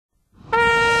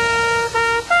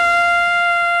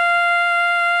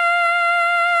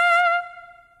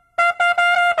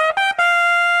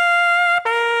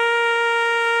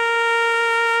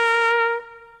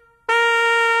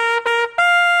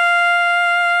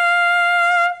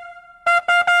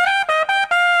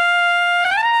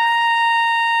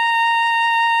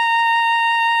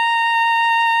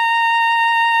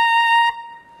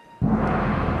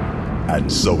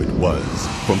So it was,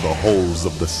 from the hulls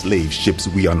of the slave ships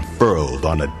we unfurled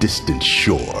on a distant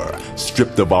shore,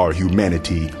 stripped of our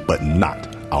humanity, but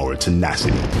not our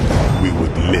tenacity. We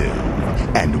would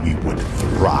live, and we would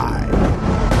thrive.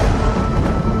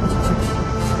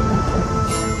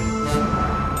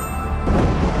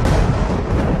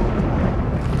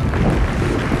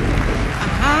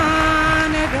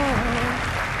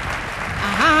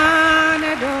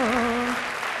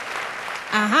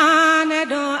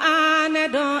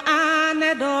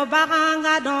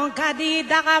 Don kadi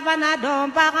dagavana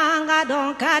don baganga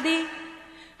don kadi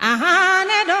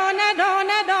ahane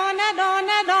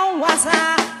don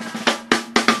wasa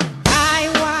kai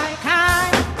wai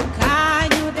kai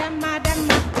you dem madam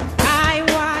kai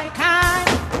wai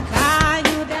kai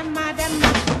you dem madam.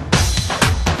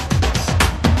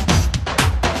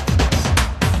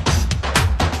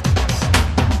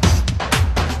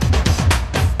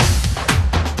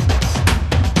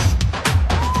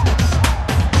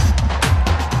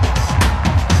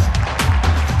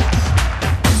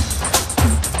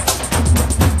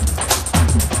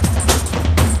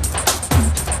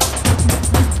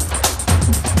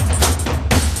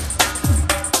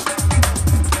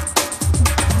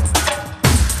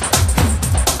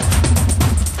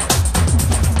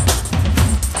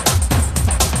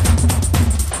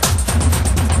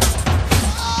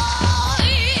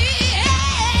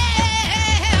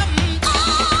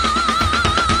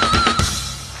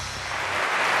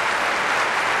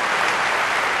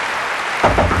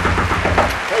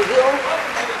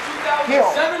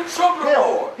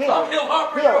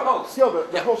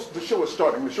 The show is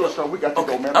starting. We got to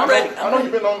go, man. I'm ready. I know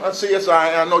you've been on CSI,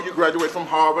 and I know you graduated from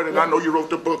Harvard, and I know you wrote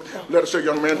the book, Let Us Say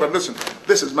Young Man. But listen,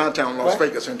 this is my town, Las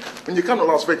Vegas, and when you come to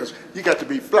Las Vegas, you got to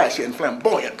be flashy and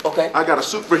flamboyant. Okay. I got a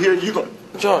suit for here. You going?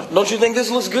 George, don't you think this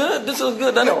looks good? This looks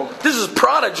good, doesn't it? This is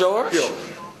Prada, George. Yo,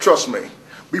 trust me.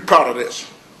 Be proud of this.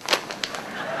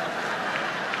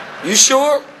 You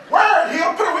sure? Word,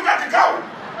 Hill. Put it. We got to go.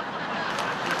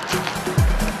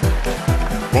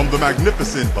 From the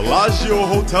magnificent Bellagio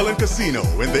Hotel and Casino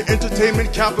in the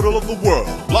entertainment capital of the world,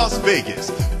 Las Vegas,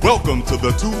 welcome to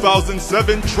the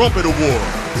 2007 Trumpet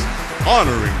Awards,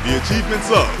 honoring the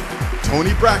achievements of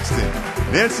Tony Braxton,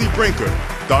 Nancy Brinker,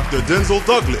 Dr. Denzil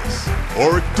Douglas,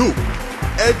 Oric Duke,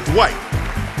 Ed Dwight,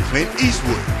 Clint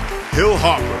Eastwood, Hill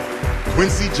Harper,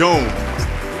 Quincy Jones,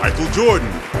 Michael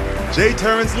Jordan, J.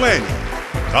 Terrence Laney,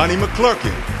 Connie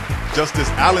McClurkin, Justice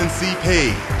Alan C.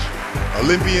 Page,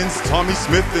 Olympians Tommy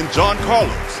Smith and John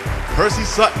Carlos, Percy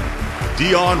Sutton,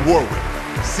 Dionne Warwick,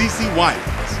 CeCe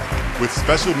Winans, with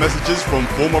special messages from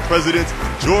former Presidents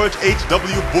George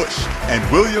H.W. Bush and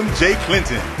William J.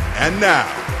 Clinton. And now,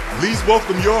 please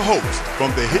welcome your host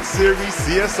from the hit series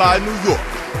CSI New York,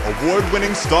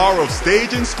 award-winning star of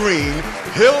stage and screen,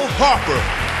 Hill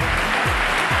Harper.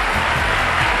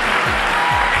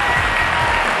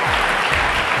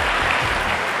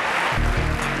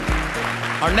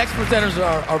 Our next presenters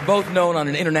are both known on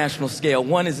an international scale.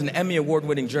 One is an Emmy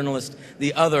Award-winning journalist.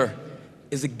 The other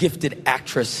is a gifted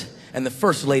actress and the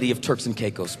First Lady of Turks and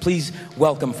Caicos. Please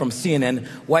welcome from CNN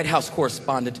White House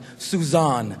correspondent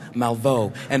Suzanne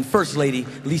Malveaux and First Lady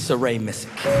Lisa Ray Missick.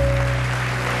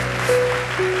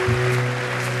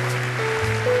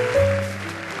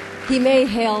 He may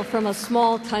hail from a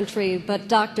small country, but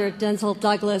Dr. Denzil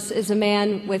Douglas is a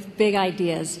man with big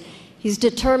ideas. He's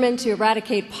determined to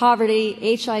eradicate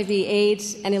poverty,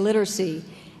 HIV/AIDS, and illiteracy,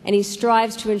 and he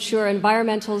strives to ensure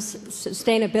environmental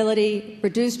sustainability,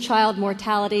 reduce child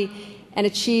mortality, and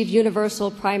achieve universal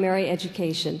primary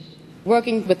education.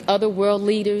 Working with other world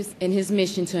leaders in his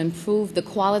mission to improve the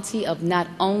quality of not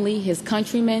only his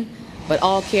countrymen, but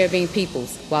all Caribbean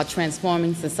peoples while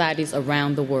transforming societies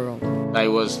around the world. I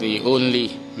was the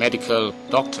only medical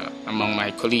doctor among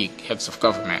my colleague heads of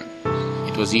government.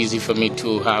 It was easy for me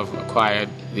to have acquired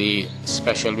the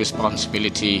special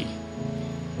responsibility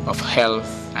of health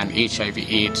and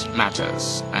HIV/AIDS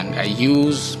matters, and I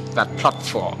use that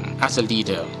platform as a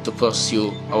leader to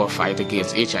pursue our fight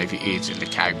against HIV/AIDS in the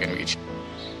Caribbean region.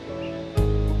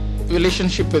 The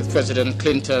relationship with President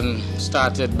Clinton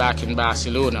started back in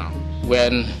Barcelona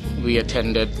when we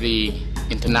attended the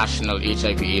International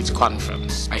HIV/AIDS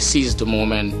Conference. I seized the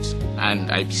moment and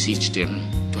I beseeched him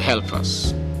to help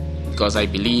us, because I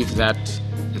believe that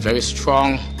a very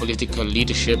strong political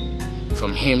leadership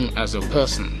from him as a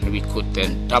person, we could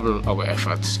then double our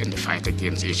efforts in the fight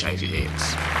against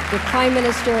HIV/AIDS. The Prime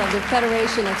Minister of the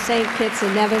Federation of St. Kitts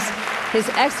and Nevis, His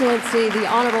Excellency the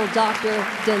Honorable Dr.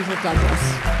 Denzil Douglas.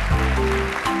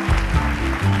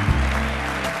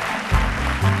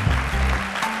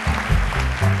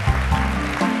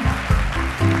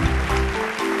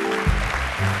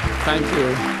 Thank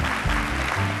you.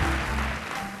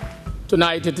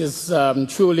 Tonight it is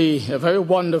truly a very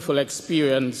wonderful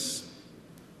experience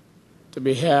to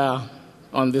be here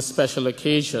on this special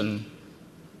occasion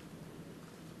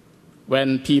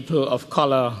when people of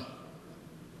color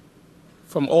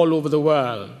from all over the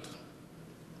world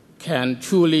can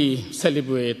truly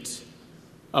celebrate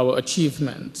our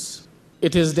achievements.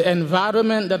 It is the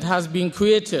environment that has been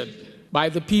created by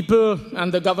the people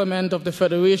and the government of the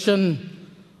Federation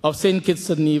of St. Kitts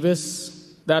and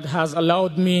Nevis that has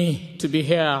allowed me to be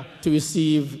here to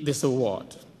receive this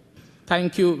award.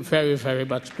 Thank you very, very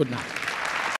much. Good night.